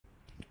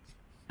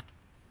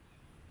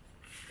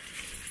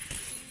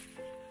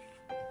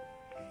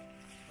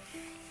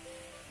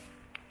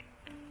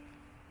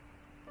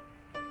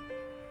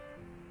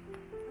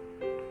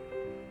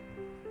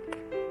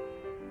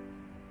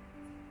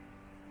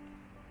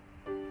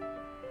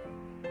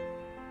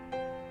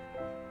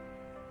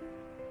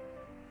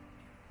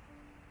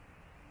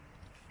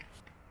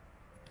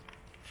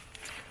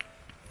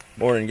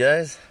Morning,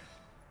 guys.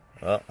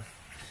 Well,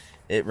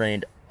 it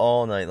rained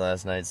all night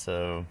last night,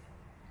 so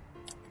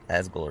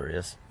that's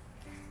glorious.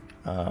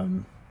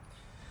 Other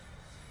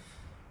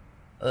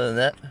than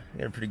that, I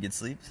got a pretty good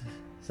sleep.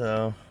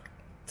 So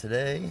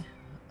today,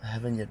 I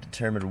haven't yet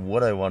determined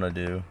what I want to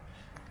do,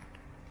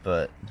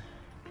 but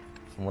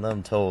from what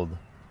I'm told,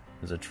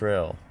 there's a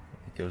trail.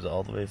 It goes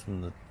all the way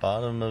from the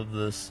bottom of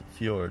this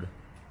fjord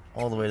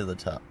all the way to the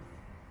top.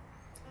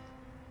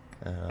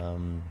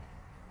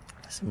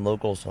 Some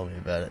locals told me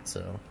about it,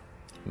 so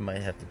we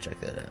might have to check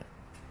that out.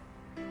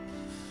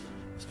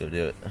 Let's go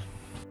do it.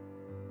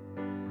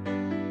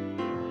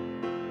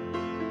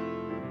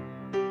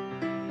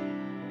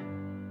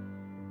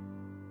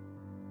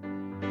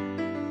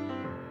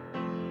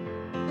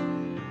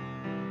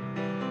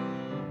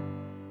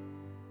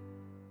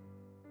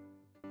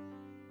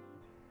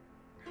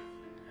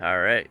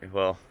 Alright,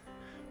 well,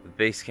 the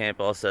base camp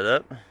all set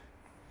up,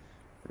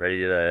 ready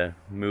to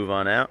move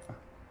on out.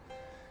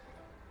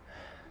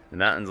 The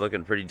mountain's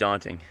looking pretty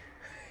daunting,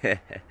 but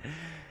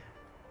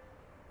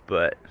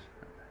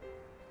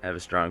I have a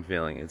strong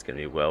feeling it's going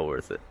to be well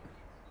worth it.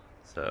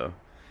 So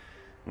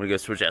I'm going to go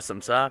switch out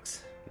some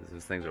socks, because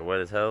these things are wet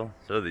as hell.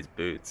 So are these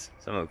boots.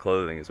 Some of the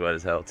clothing is wet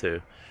as hell too.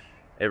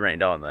 It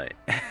rained all night.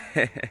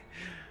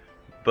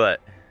 But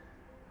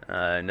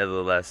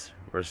nevertheless,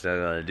 we're still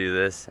going to do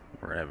this.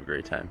 We're going to have a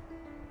great time.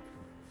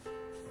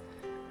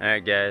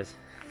 Alright guys,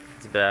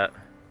 it's about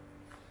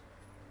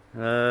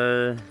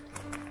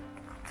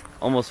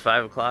almost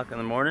 5 o'clock in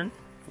the morning,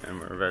 and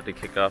we're about to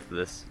kick off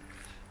this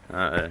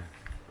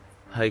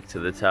hike to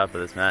the top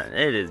of this mountain.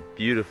 It is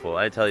beautiful.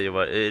 I tell you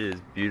what, it is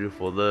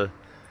beautiful.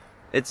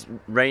 It's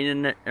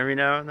raining every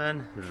now and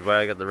then, which is why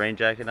I got the rain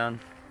jacket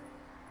on,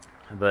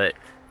 but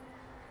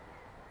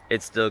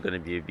it's still going to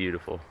be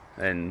beautiful.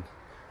 And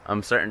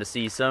I'm starting to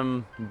see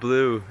some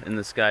blue in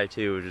the sky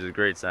too, which is a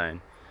great sign,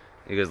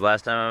 because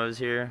last time I was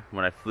here,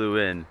 when I flew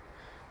in,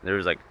 there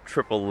was like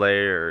triple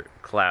layer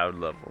cloud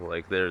level.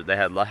 Like they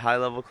had high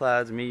level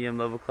clouds, medium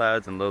level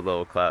clouds, and low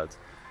level clouds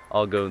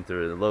all going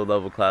through. The low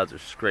level clouds are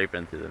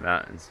scraping through the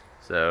mountains.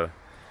 So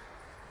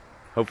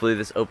hopefully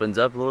this opens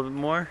up a little bit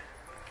more,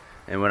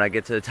 and when I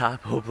get to the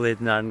top, hopefully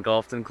it's not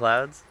engulfed in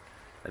clouds.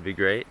 That'd be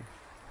great.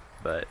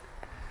 But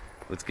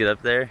let's get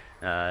up there,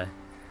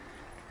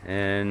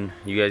 and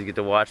you guys get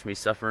to watch me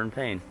suffer in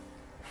pain.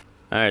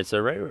 Alright, so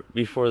right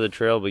before the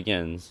trail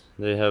begins,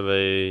 they have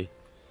a,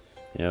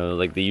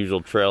 like the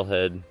usual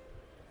trailhead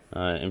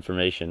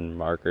information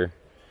marker.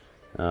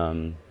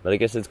 But I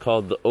guess it's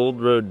called the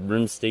Old Road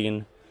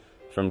Rimstegen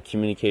from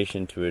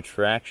Communication to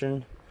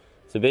Attraction.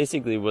 So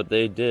basically what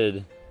they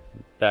did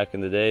back in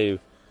the day,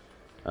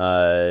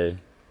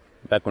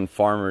 back when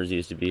farmers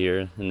used to be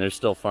here, and there's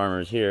still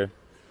farmers here,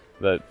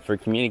 but for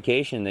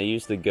communication they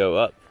used to go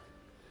up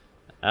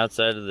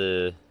outside of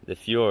the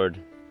fjord,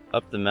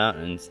 up the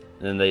mountains,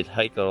 and then they'd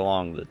hike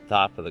along the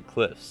top of the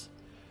cliffs.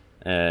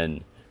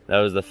 And that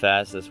was the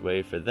fastest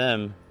way for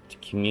them to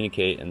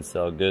communicate and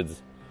sell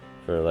goods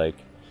for like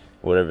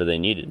whatever they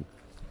needed.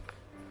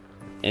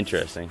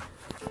 Interesting.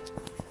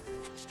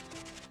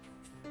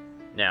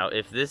 Now,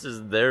 if this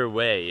is their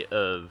way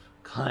of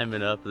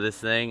climbing up this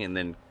thing, and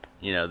then,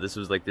 this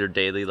was like their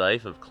daily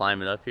life of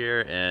climbing up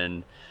here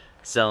and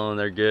selling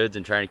their goods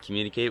and trying to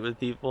communicate with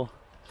people,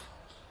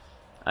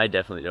 I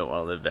definitely don't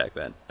want to live back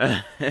then.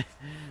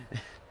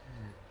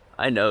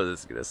 I know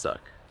this is gonna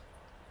suck.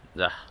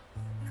 Ugh.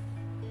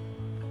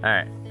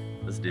 Alright,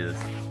 let's do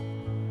this.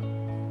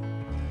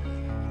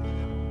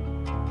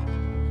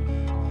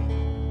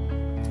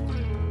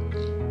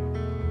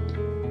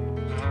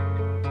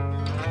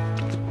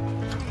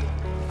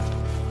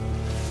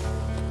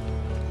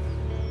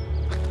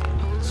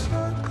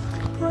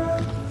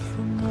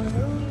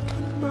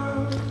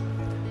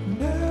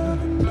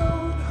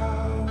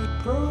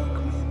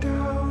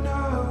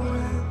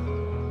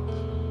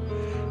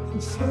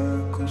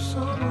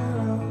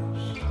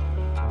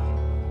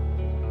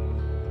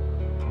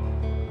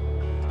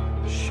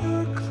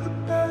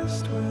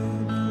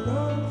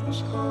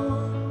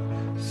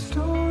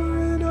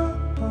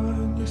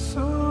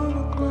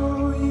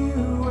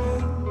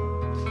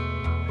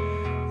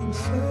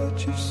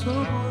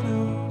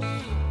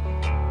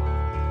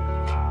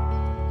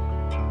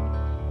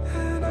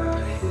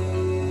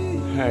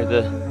 Alright,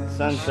 the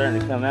sun's starting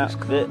to come out a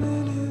bit.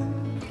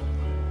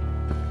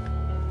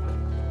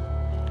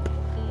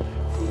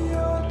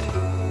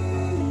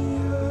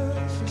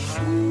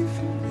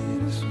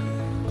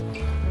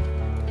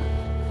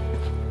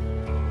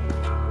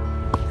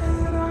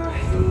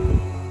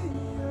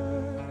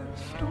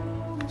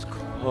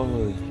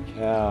 Holy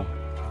cow.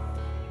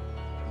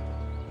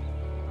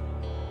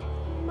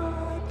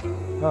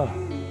 Oh.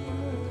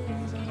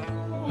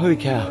 Holy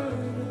cow.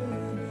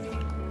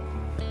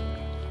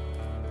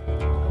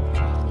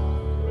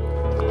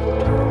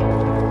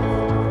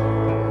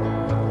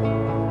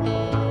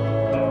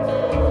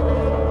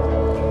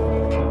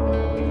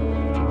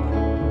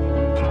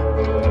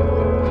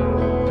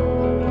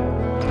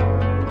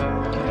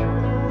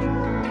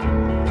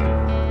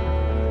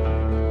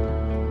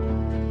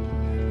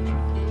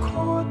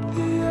 Caught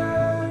the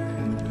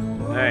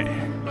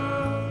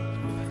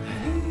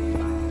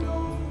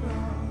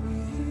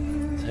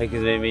hike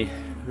has made me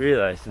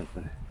realize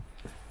something.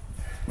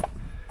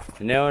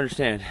 And now I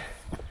understand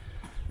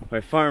why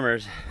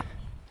farmers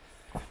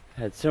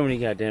had so many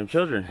goddamn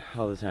children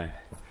all the time.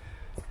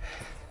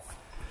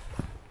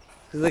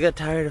 Because they got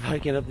tired of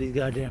hiking up these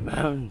goddamn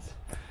mountains.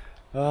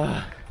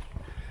 I'd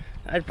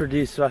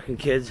produce fucking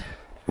kids.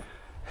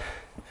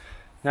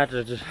 Not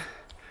to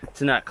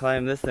not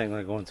climb this thing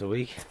like once a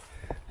week.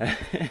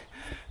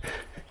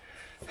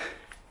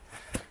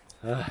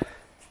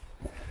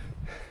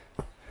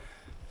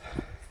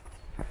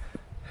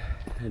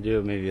 I do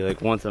it maybe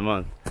like once a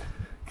month.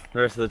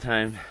 The rest of the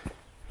time,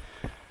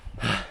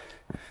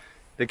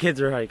 the kids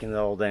are hiking the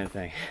whole damn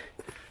thing.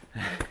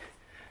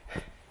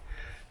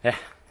 Yeah.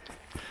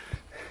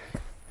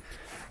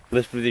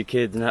 Lift with your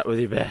kids, not with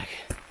your back.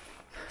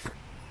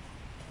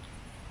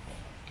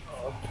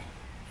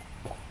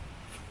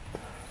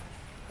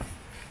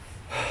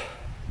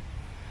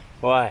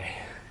 Why?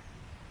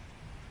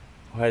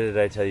 Why did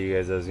I tell you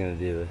guys I was gonna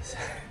do this?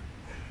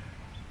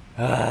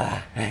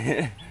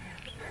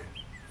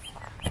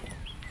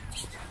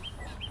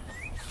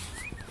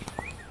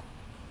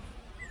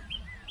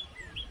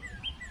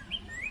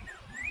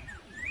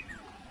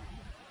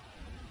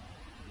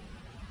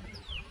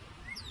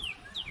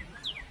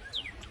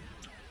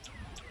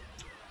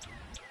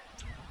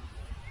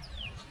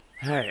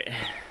 Alright.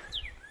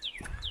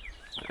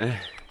 It's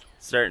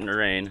starting to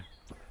rain.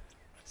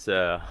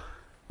 So,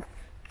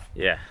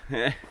 yeah.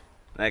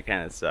 That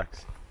kind of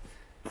sucks.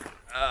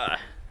 I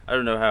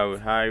don't know how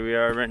high we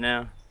are right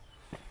now.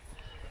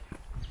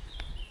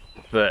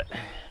 But,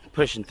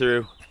 pushing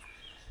through.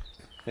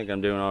 I think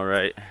I'm doing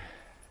alright.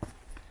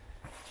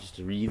 Just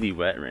really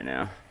wet right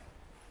now.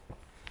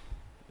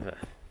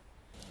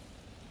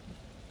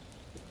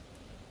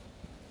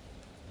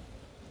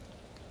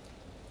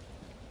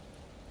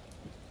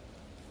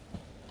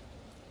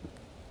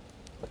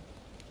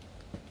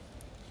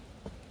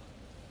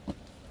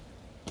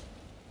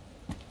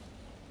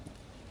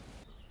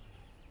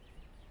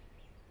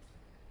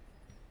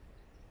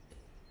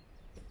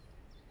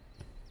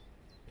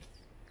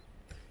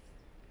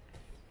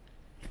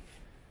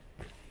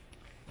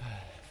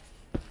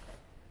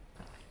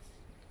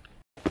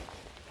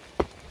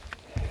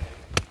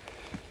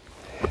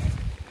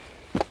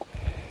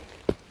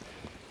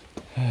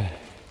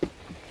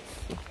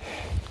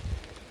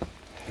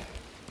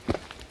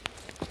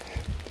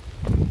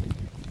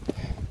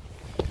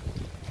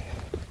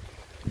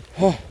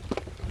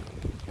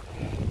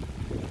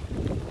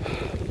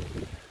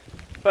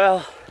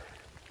 Well,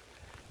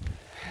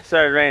 it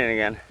started raining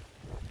again,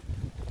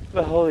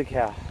 but holy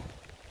cow.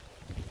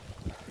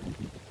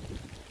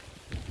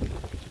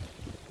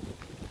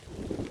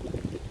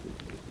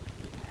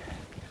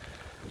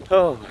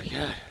 Oh my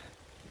god.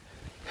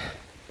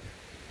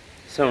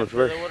 So much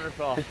work. The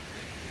waterfall.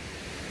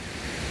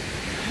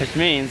 Which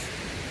means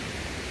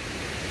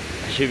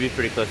I should be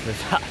pretty close to the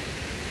top.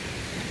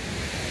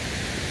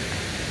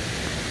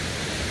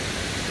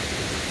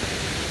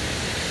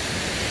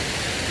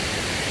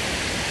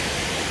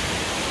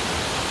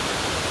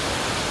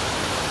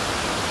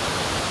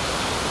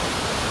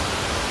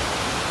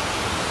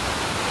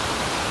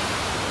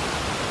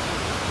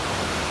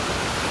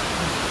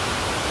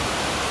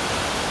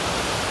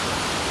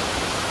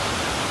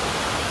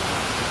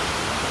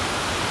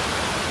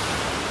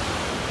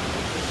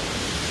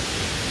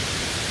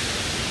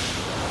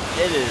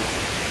 It is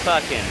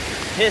fucking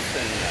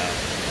pissing though.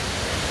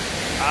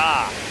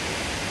 Ah.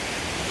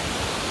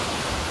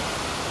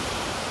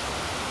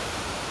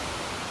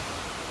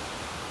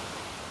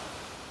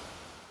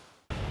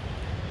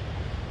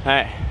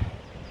 Alright.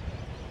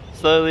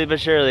 Slowly but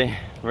surely,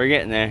 we're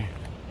getting there.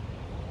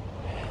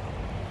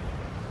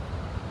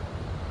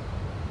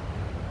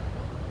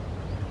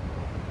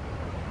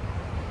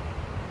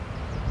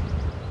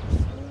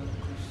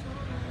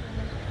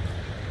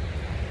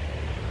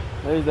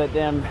 There's that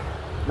damn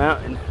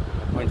mountain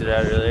I pointed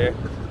out earlier.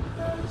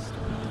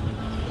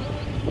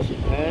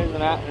 And there's a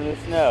mountain in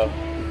the snow.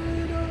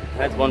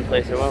 That's one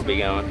place I won't be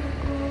going.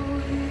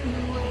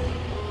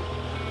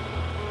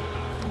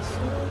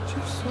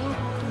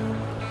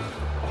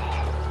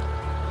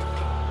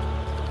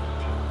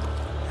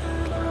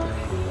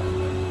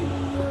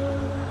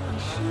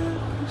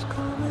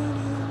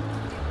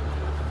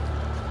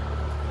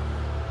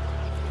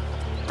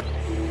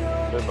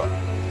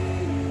 Goodbye.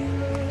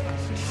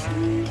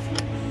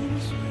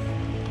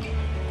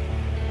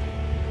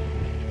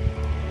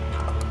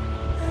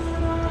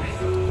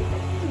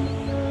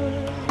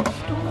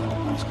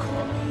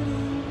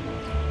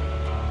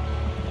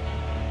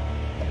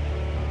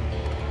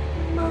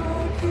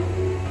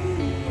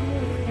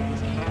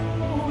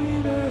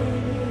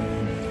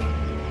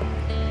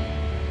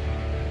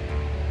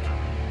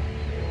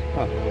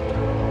 Huh.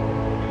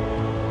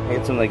 I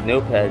got some like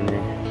notepad in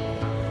there.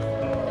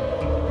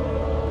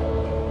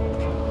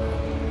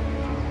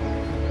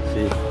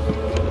 See.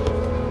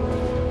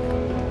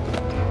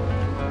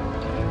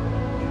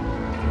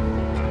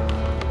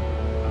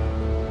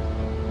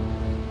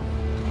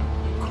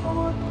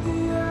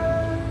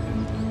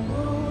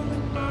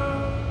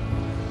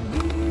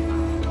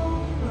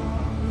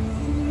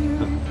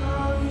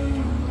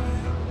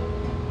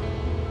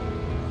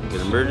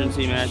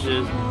 emergency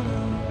matches,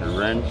 a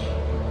wrench,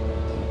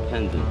 and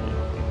pens in here.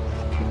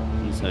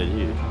 Inside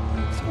here.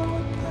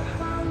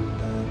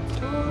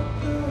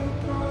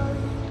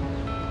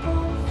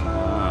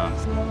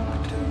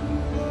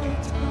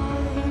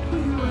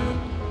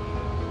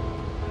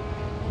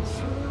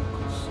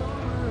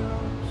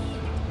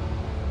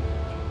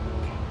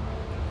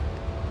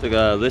 It's like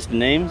a list of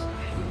names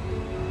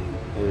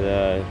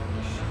with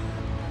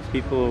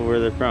people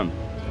where they're from.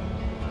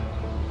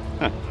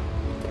 Huh.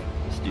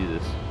 Let's do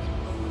this.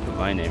 Put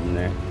my name in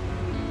there.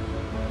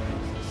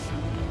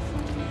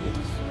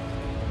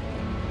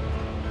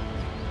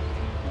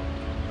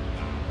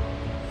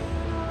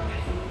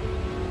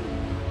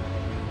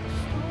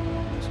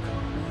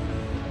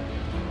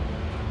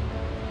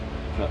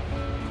 Oh,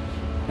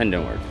 pen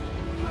don't work.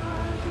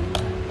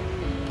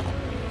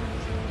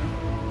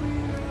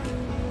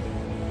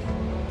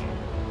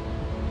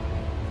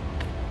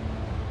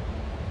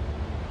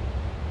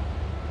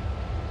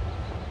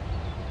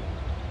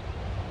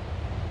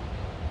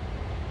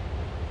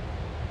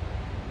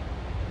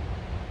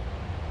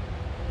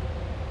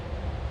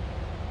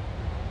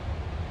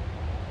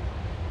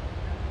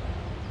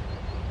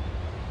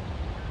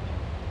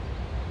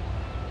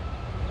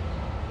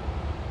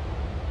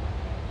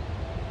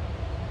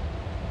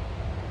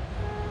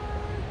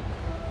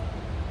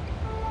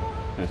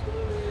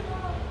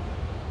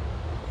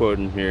 Quote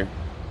in here.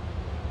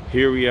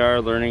 Here we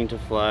are learning to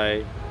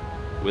fly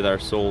with our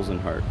souls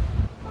and heart.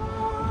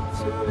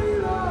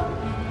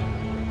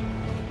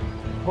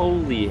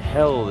 Holy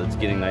hell, it's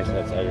getting nice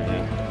outside right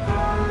now.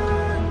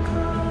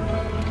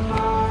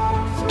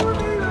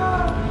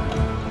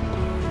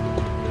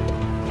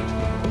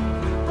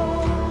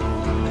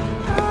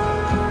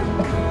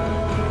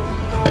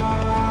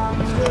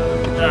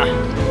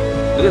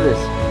 Look at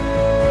this.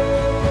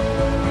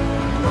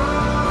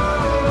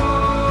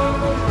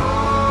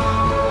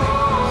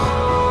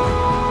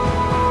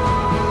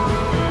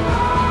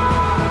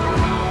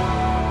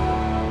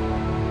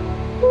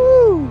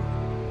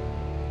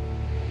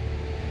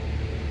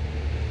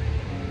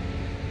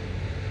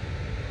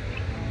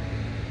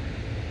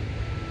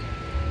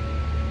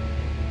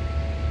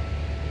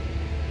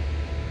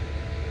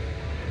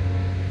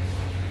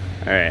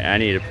 Alright, I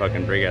need to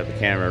fucking break out the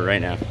camera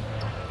right now.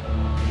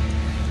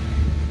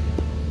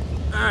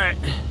 Alright,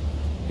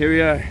 here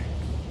we are.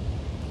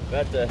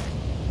 About to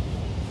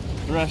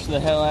rush the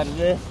hell out of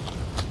this.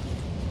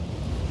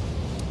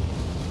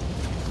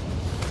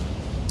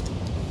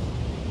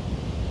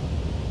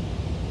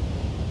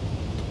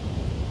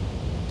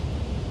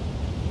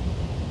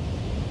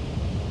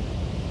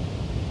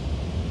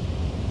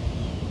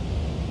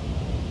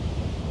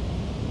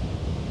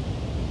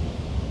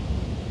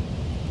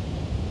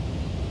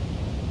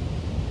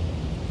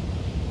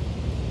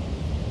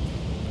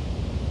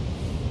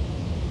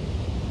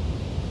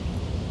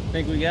 I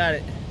think we got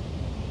it.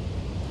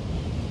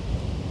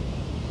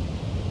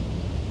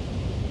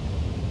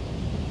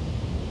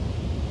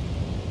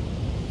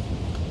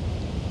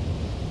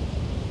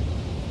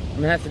 I'm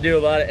gonna have to do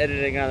a lot of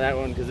editing on that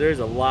one because there's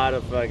a lot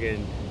of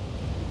fucking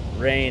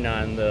rain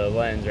on the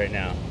lens right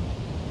now.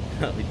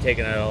 I'll be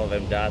taking out all of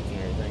them dots and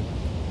everything.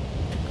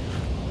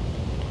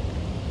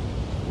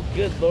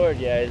 Good Lord,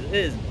 guys, it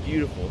is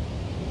beautiful.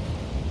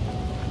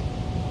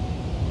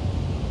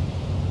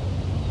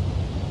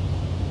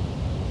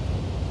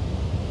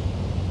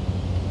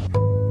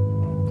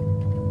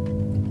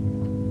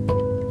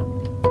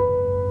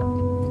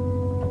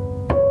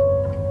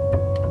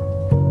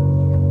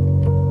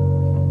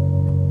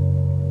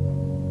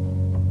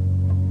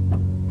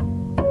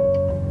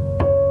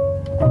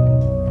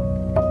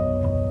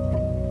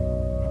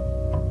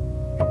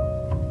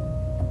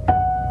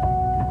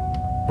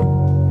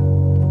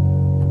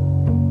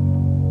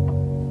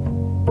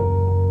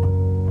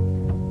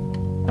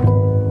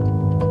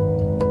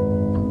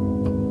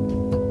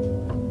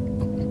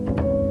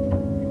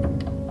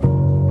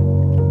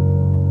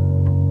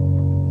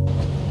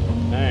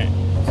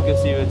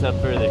 See what's up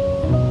further.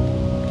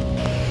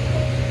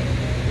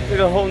 Look at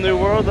a whole new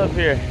world up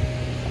here.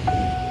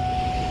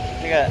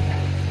 I got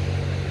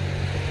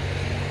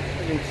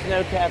fucking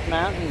snow-capped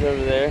mountains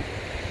over there.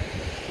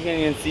 You can't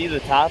even see the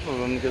top of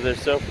them because they're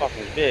so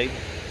fucking big.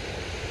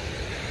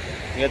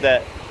 You got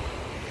that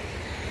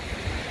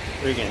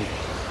freaking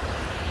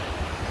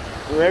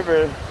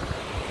river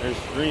or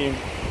stream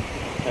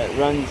that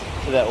runs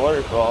to that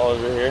waterfall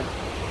over here.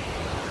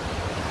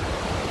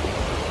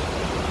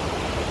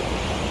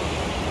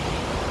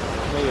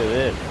 Look at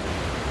this.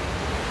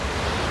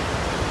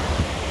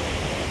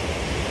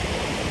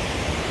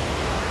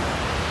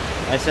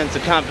 I sense a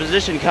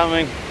composition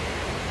coming.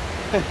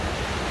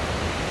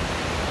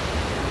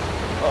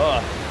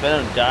 Oh, I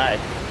don't die.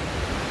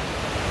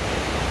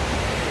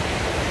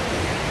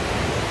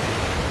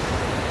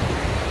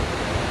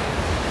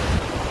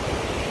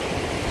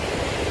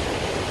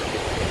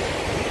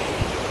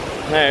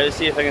 Alright, let's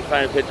see if I can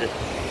find a picture.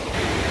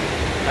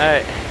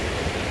 Alright.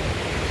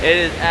 It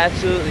is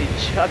absolutely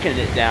chucking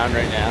it down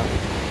right now.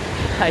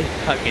 I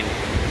fucking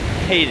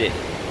hate it.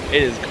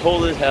 It is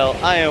cold as hell.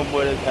 I am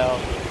wet as hell.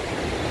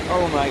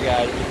 Oh my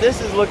god,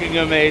 this is looking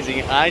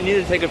amazing. I need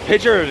to take a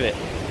picture of it.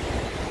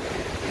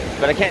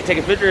 But I can't take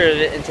a picture of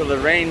it until the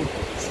rain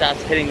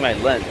stops hitting my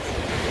lens.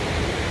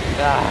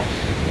 Gosh.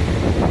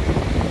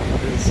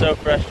 This is so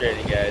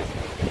frustrating, guys.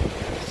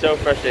 So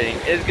frustrating.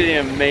 It's gonna be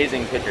an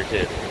amazing picture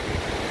too.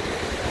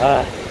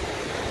 Check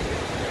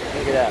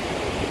it out.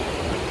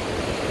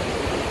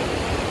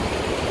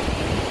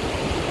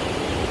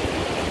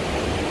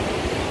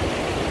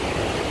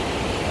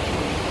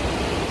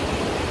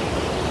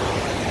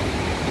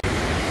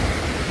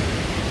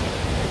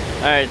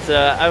 Alright, so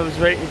I was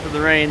waiting for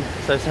the rain,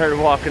 so I started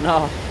walking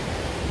off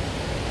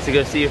to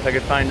go see if I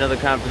could find another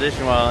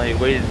composition while I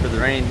waited for the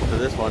rain for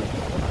this one.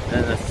 And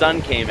then the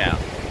sun came out.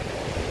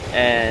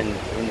 And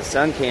when the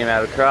sun came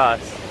out across,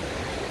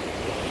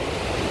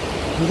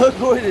 look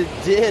what it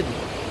did.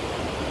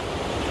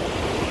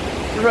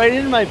 Right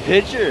in my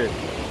picture.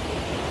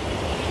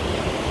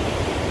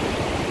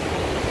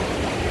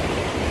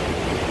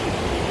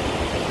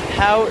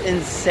 How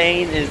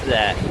insane is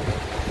that?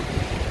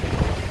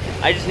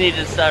 I just need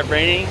to stop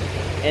raining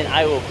and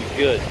I will be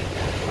good.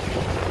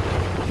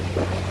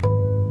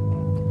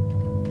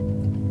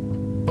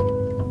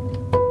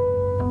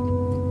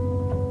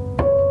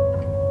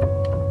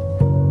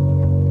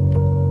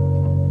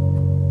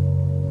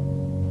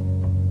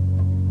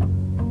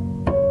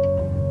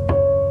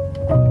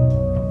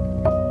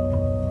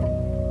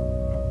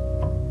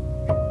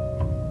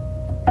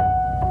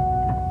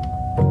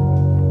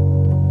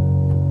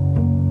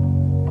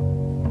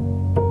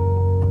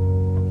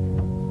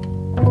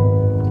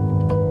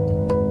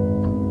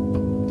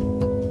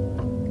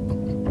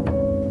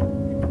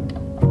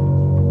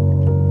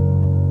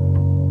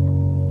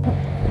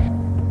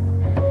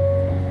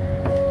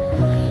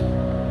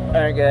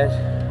 Alright guys,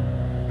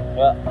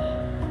 well,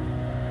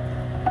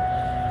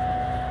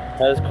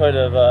 that was quite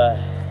of a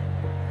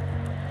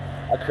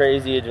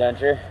crazy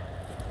adventure.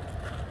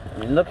 I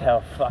mean, look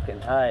how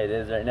fucking high it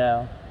is right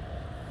now.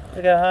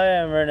 Look how high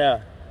I am right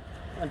now.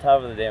 I'm on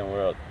top of the damn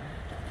world.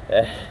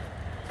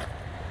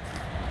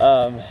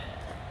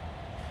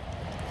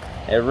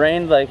 It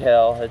rained like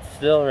hell. It's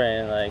still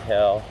raining like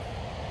hell.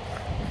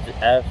 Just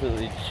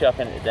absolutely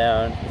chucking it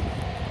down.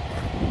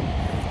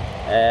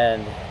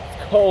 And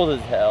it's cold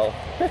as hell.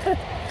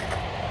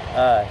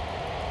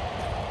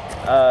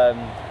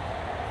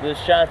 The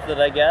shots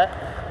that I got,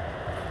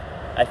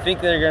 I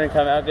think they're gonna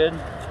come out good.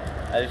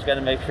 I just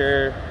gotta make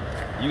sure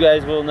you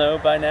guys will know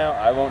by now.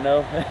 I won't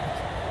know.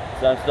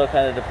 So I'm still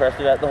kind of depressed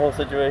about the whole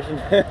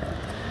situation.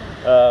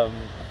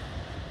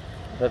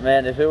 But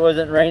man, if it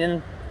wasn't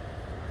raining,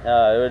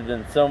 it would have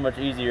been so much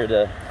easier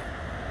to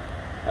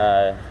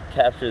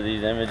capture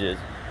these images.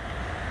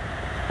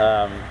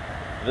 But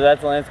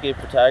that's landscape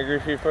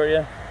photography for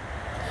you.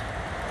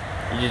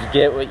 You just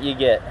get what you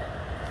get,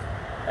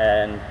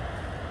 and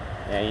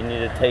you need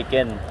to take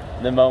in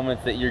the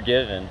moments that you're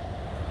given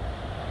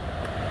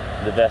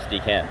the best you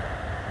can.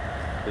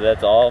 So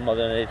that's all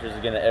Mother Nature is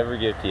going to ever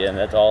give to you, and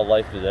that's all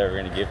life is ever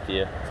going to give to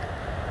you.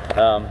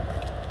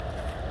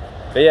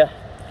 But yeah,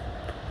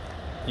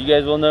 you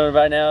guys will know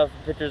by now if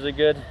the pictures are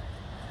good.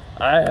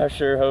 I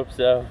sure hope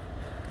so.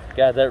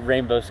 God, that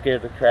rainbow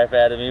scared the crap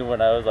out of me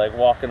when I was like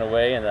walking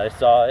away and I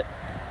saw it,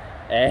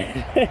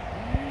 and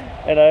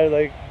and I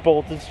like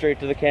bolted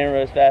straight to the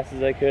camera as fast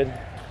as I could.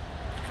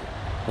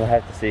 We'll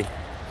have to see.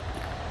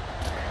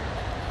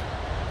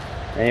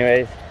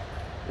 Anyways,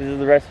 this is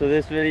the rest of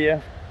this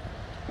video.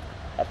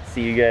 I'll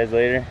see you guys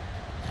later.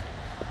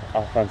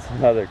 Off on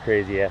some other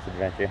crazy ass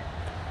adventure.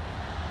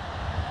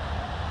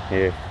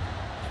 Here,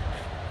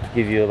 I'll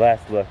give you a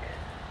last look.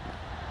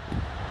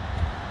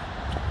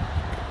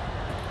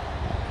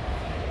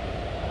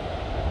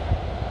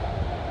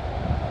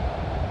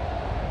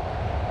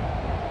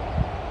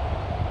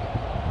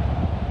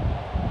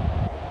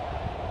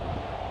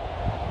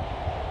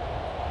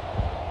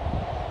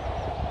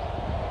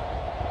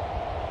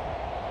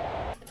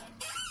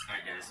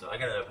 So I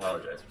gotta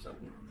apologize for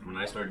something. When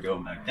I started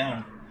going back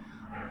down,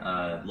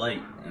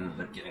 light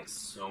ended up getting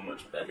so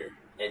much better.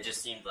 It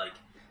just seemed like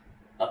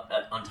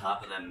on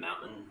top of that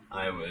mountain,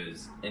 I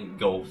was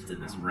engulfed in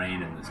this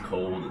rain and this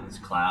cold and this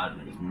cloud,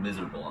 and it was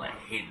miserable, and I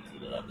hated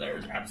it up there. It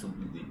was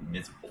absolutely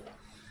miserable.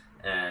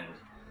 And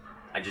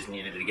I just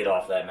needed to get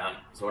off that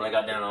mountain. So when I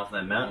got down off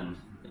that mountain,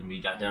 and we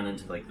got down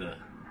into like the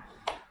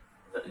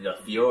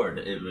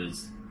fjord,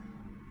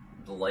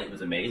 the light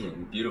was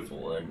amazing,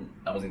 beautiful, and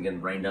I wasn't getting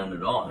rained down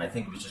at all. And I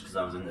think it was just because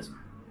I was in this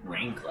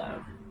rain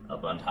cloud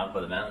up on top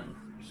of the mountain,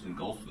 just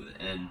engulfed with it.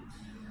 And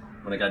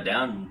when I got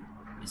down,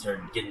 I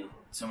started getting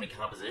so many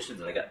compositions,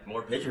 and I got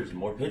more pictures and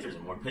more pictures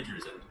and more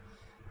pictures.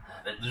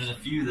 And there's a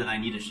few that I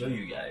need to show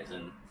you guys.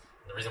 And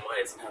the reason why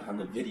it's not on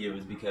the video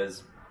is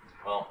because,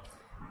 well,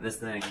 this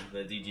thing,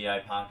 the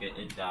DJI Pocket,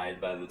 it died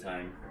by the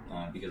time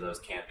because I was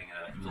camping.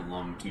 It was a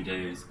long 2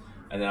 days,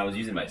 and then I was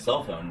using my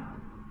cell phone,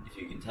 if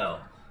you can tell.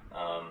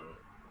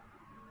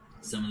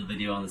 Some of the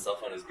video on the cell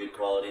phone is good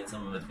quality and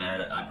some of it's bad.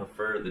 I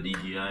prefer the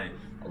DJI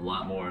a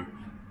lot more,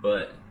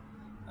 but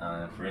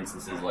for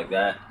instances like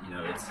that, you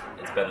know, it's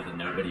better than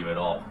no video at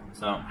all.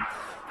 So,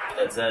 with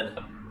that said,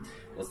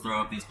 let's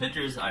throw up these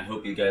pictures. I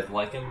hope you guys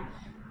like them.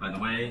 By the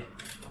way,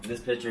 this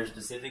picture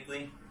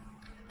specifically,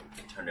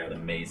 it turned out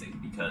amazing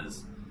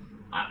because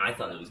I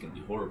thought it was going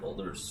to be horrible.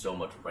 There was so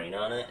much rain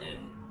on it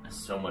and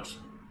so much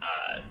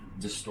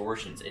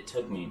distortions. It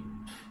took me,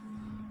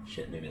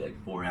 maybe like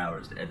 4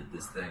 hours to edit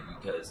this thing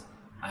because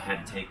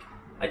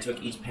I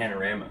took each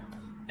panorama,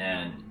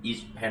 and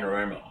each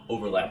panorama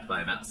overlapped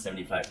by about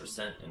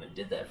 75%, and I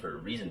did that for a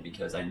reason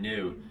because I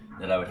knew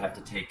that I would have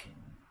to take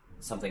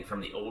something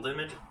from the old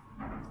image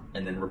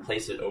and then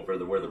replace it over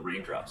where the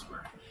raindrops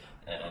were.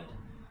 And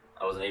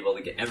I wasn't able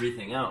to get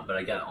everything out, but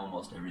I got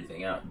almost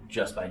everything out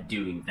just by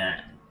doing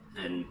that.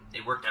 And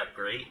it worked out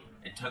great.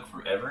 It took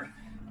forever,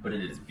 but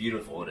it is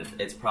beautiful, and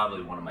it's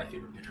probably one of my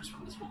favorite pictures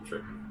from this whole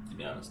trip, to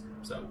be honest.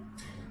 So,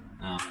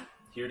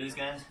 here it is,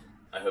 guys.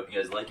 I hope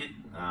you guys like it.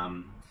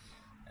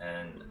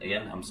 And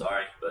again, I'm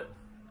sorry, but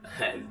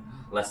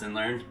lesson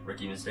learned,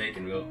 rookie mistake,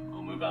 and we'll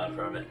move on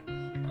from it.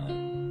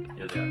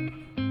 Here they are.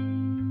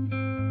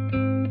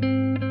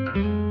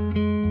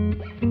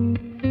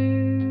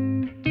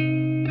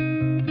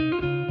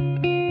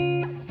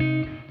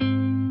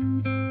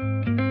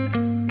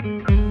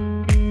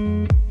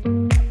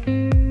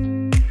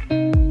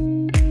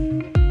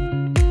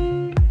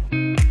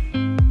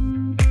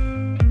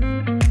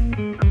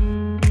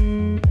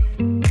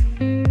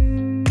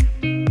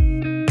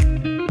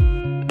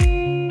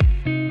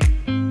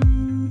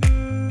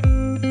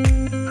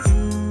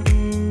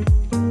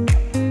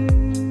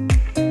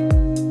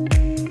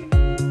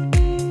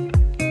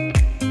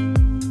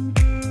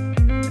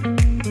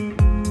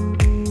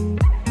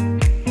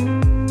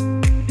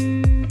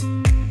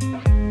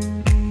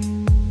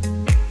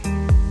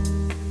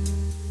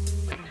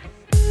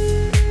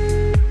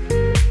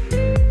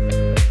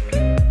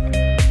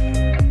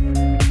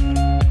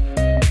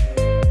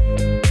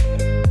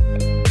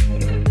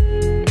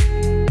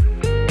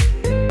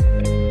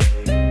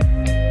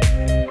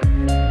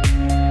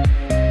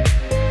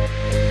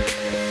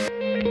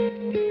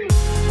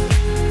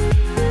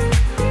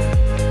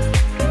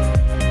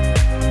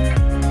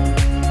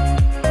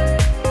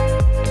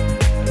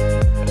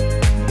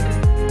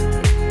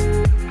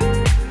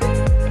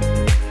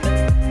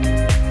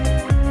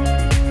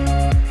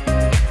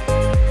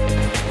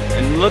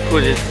 Look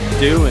what it's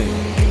doing.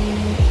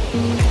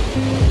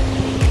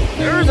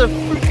 There's a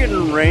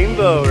freaking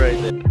rainbow right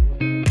there.